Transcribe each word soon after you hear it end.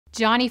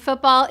Johnny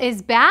Football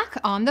is back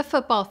on the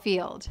football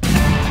field.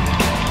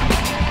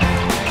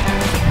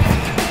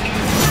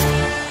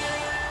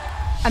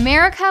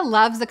 America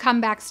loves a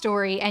comeback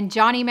story, and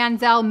Johnny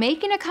Manziel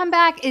making a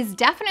comeback is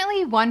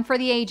definitely one for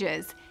the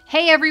ages.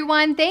 Hey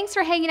everyone, thanks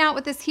for hanging out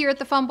with us here at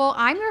The Fumble.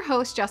 I'm your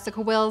host,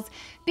 Jessica Wills.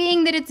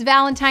 Being that it's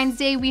Valentine's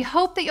Day, we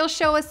hope that you'll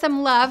show us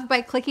some love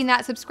by clicking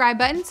that subscribe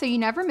button so you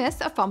never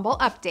miss a Fumble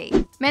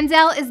update.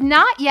 Manziel is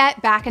not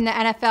yet back in the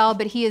NFL,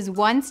 but he is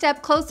one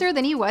step closer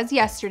than he was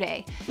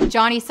yesterday.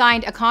 Johnny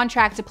signed a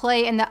contract to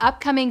play in the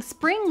upcoming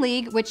Spring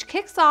League, which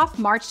kicks off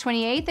March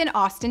 28th in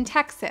Austin,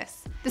 Texas.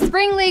 The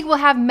Spring League will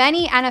have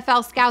many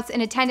NFL scouts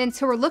in attendance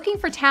who are looking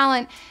for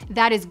talent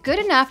that is good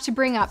enough to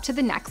bring up to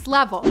the next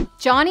level.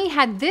 Johnny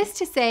had this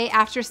to say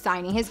after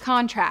signing his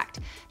contract: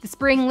 "The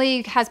Spring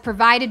League has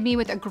provided me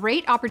with a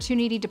great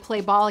opportunity to play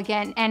ball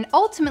again, and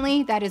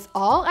ultimately that is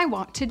all I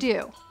want to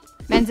do."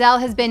 Manziel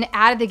has been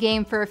out of the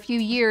game for a few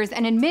years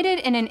and admitted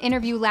in an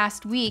interview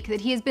last week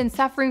that he has been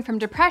suffering from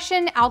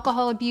depression,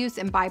 alcohol abuse,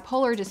 and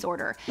bipolar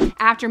disorder.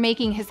 After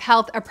making his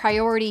health a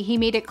priority, he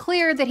made it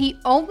clear that he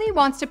only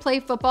wants to play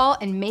football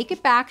and make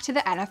it back to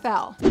the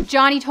NFL.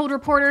 Johnny told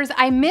reporters,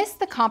 "I miss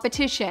the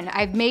competition.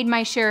 I've made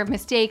my share of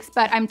mistakes,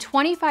 but I'm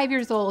 25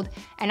 years old,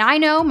 and I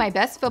know my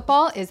best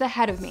football is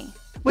ahead of me."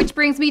 Which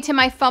brings me to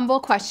my Fumble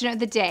question of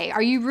the day.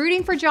 Are you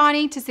rooting for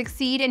Johnny to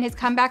succeed in his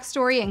comeback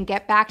story and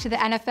get back to the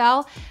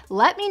NFL?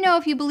 Let me know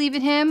if you believe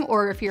in him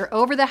or if you're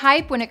over the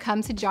hype when it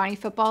comes to Johnny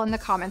Football in the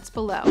comments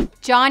below.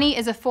 Johnny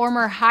is a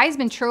former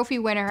Heisman Trophy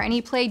winner, and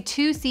he played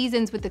 2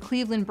 seasons with the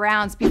Cleveland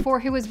Browns before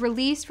he was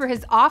released for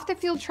his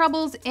off-the-field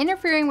troubles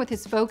interfering with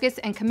his focus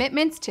and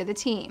commitments to the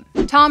team.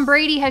 Tom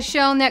Brady has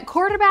shown that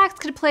quarterbacks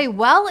could play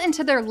well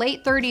into their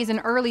late 30s and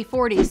early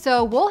 40s,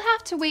 so we'll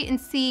have to wait and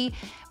see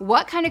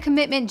what kind of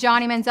commitment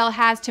Johnny Manziel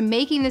has to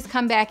making this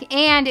comeback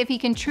and if he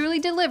can truly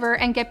deliver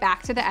and get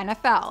back to the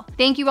NFL.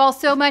 Thank you all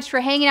so much for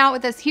hanging out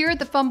with us here at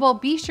The Fumble.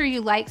 Be sure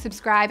you like,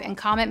 subscribe, and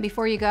comment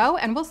before you go,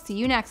 and we'll see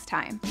you next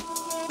time.